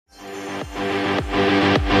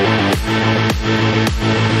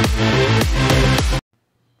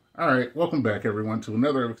Alright, welcome back everyone to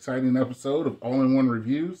another exciting episode of All-in-One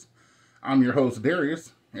Reviews. I'm your host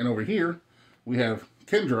Darius, and over here we have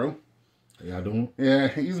Kendro. How y'all doing? Yeah,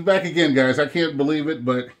 he's back again, guys. I can't believe it,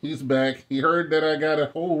 but he's back. He heard that I got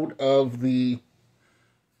a hold of the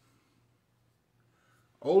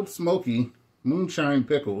Old Smoky Moonshine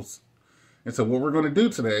Pickles. And so what we're going to do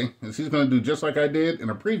today is he's going to do just like I did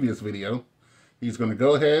in a previous video. He's going to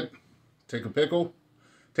go ahead, take a pickle,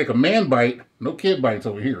 take a man bite. No kid bites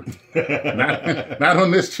over here. not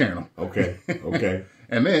on this channel. Okay, okay.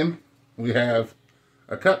 And then we have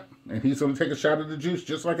a cup, and he's going to take a shot of the juice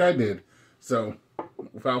just like I did. So,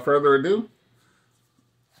 without further ado,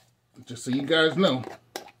 just so you guys know,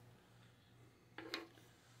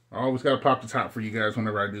 I always got to pop the top for you guys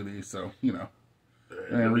whenever I do these. So, you know.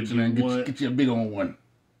 And reach in and get you a big old one.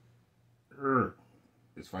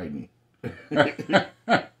 It's fighting me.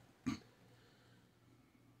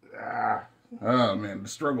 Oh, man. The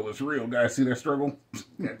struggle is real, guys. See that struggle?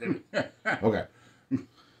 Okay.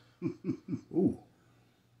 Ooh.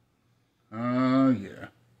 Yeah.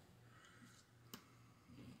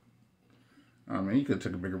 Oh, man, you could have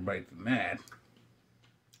took a bigger bite than that.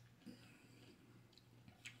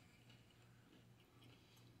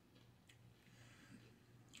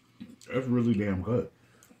 That's really damn good.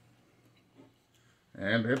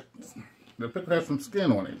 And the pickle has some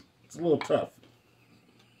skin on it. It's a little tough.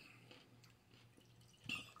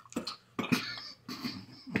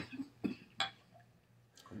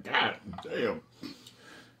 God damn.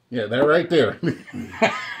 Yeah, that right there.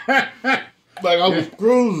 Like I was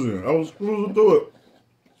cruising. Through it.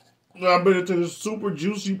 And I been into this super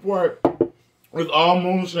juicy part with all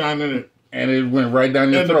moonshine in it. And it went right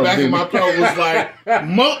down your throat. And the back of my throat was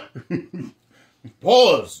like,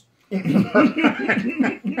 pause.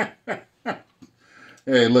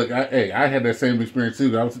 Hey, look, I had that same experience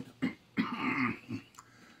too. I was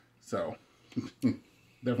so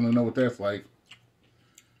definitely know what that's like.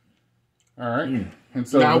 All right, and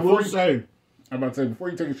so now I'm about to say before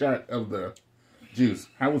you take a shot of the juice,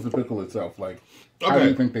 how was the pickle itself? Like, how do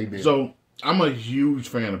you think they did? So I'm a huge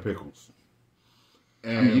fan of pickles.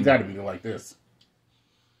 And I mean, you got to be like this.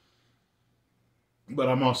 But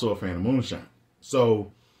I'm also a fan of moonshine.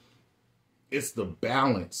 So it's the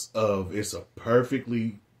balance of it's a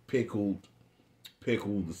perfectly pickled,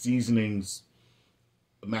 the seasonings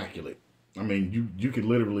immaculate. I mean, you could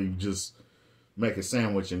literally just make a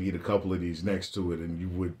sandwich and eat a couple of these next to it and you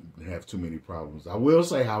wouldn't have too many problems. I will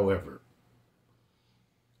say, however,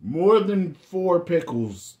 more than 4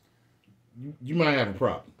 pickles, you might have a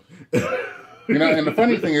problem. You know, and the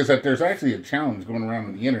funny thing is that there's actually a challenge going around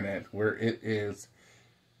on the internet where it is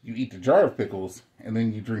you eat the jar of pickles and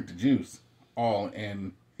then you drink the juice all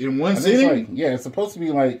in one sitting. Like, yeah, it's supposed to be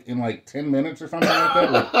like in like 10 minutes or something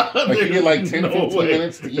like that. Like you get like 10, 15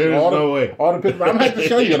 minutes to eat all the pickles. I'm gonna have to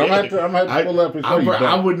show you. I'm gonna have to pull up and show you.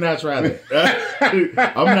 I would not try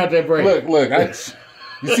that. I'm not that brave. Look,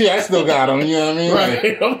 you see, I still got them. You know what I mean?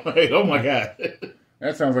 Right. I'm like, oh my God.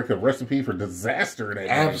 That sounds like a recipe for disaster. That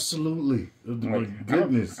absolutely. My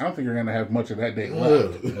goodness. I don't think you're gonna have much of that day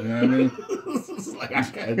left. You know what I mean?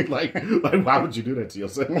 It's like, why would you do that to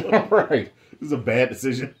yourself? Right. This is a bad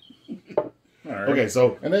decision. All right. Okay,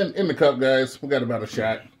 so and then in the cup, guys, we got about a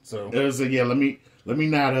shot. So yeah, let me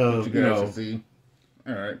not you guys see.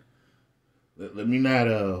 All right. Let me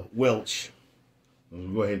not welch.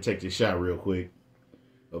 Let's go ahead and take this shot real quick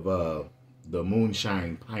of the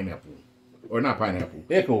moonshine pineapple. Or not pineapple.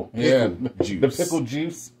 Pickle. Yeah. Juice. The pickle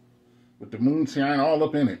juice with the moonshine all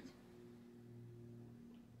up in it.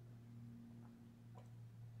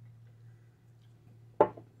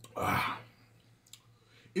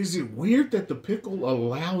 Is it weird that the pickle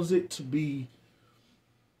allows it to be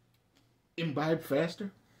imbibed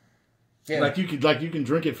faster? Yeah. Like you can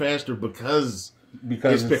drink it faster because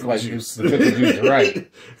it's pickle juice. It's the pickle juice, right?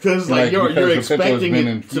 Because like you're expecting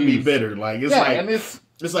it to be bitter. Like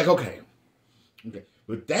it's like okay.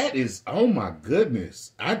 But that is, oh my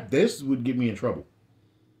goodness. This would get me in trouble.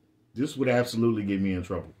 This would absolutely get me in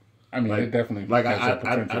trouble. I mean, it definitely I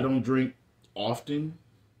don't drink often,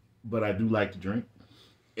 but I do like to drink.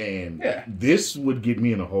 And this would get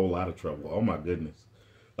me in a whole lot of trouble. Oh my goodness.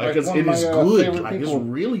 Like, because it is good. Like, it's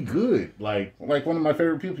really good. Like one of my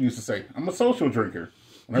favorite people used to say, I'm a social drinker.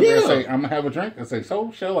 Whenever I say, I'm going to have a drink, I say,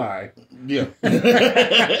 so shall I. Yeah.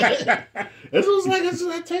 It was like,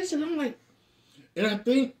 I tasted it. I'm like, and I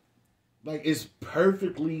think, like, it's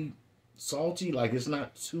perfectly salty. Like, it's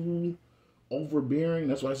not too overbearing.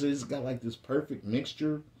 That's why I say it's got, like, this perfect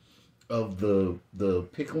mixture of the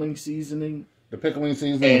pickling seasoning. The pickling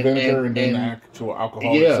seasoning, vinegar, and then the actual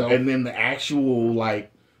alcohol itself. And then the actual,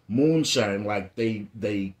 like, moonshine. Like, they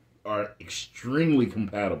are extremely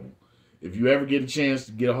compatible. If you ever get a chance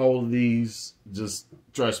to get a hold of these, just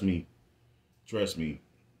trust me. Trust me.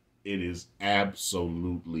 It is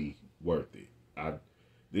absolutely worth it.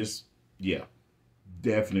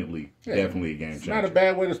 Definitely a game changer. It's not a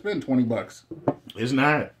bad way to spend $20. It's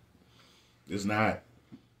not. It's not.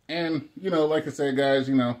 And, like I said, guys,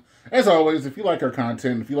 as always, if you like our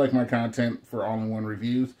content, if you like my content for all-in-one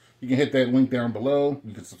reviews, you can hit that link down below.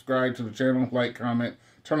 You can subscribe to the channel, like, comment,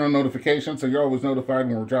 turn on notifications so you're always notified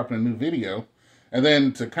when we're dropping a new video. And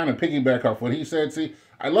then to kind of piggyback off what he said, see,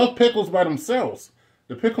 I love pickles by themselves.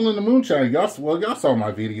 The pickle and the moonshine, y'all saw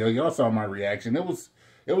my video. Y'all saw my reaction. It was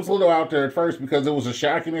a little out there at first because it was a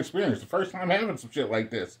shocking experience. The first time having some shit like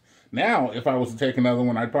this. Now, if I was to take another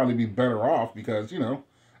one, I'd probably be better off because,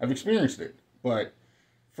 I've experienced it. But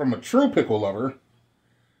from a true pickle lover,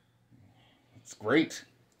 it's great.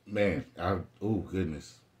 Man, oh,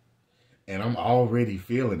 goodness. And I'm already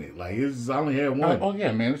feeling it. Like, I only had one. Oh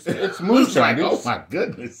yeah, man. It's moonshine. Oh, my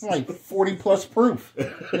goodness. It's like 40+ proof. You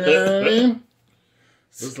know what I mean?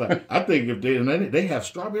 It's like, I think if they have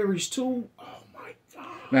strawberries too. Oh my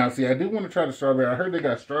god! Now, see, I do want to try the strawberry. I heard they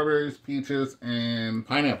got strawberries, peaches, and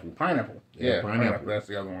pineapple. Yeah, pineapple. That's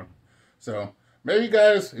the other one. So maybe,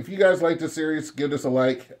 guys, if you guys like this series, give us a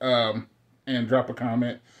like and drop a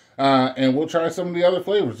comment, and we'll try some of the other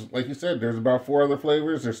flavors. Like you said, there's about 4 other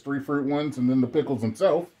flavors. There's 3 fruit ones, and then the pickles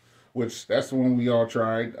himself, which that's the one we all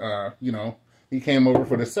tried. He came over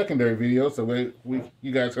for the secondary video, so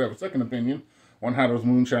you guys have a second opinion on how those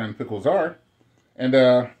moonshine pickles are. And,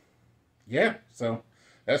 yeah, so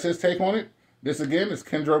that's his take on it. This, again, is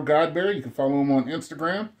Kendro Godberry. You can follow him on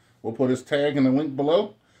Instagram. We'll put his tag in the link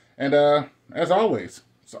below. And, as always,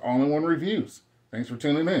 it's all-in-one reviews. Thanks for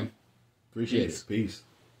tuning in. Appreciate it. Peace.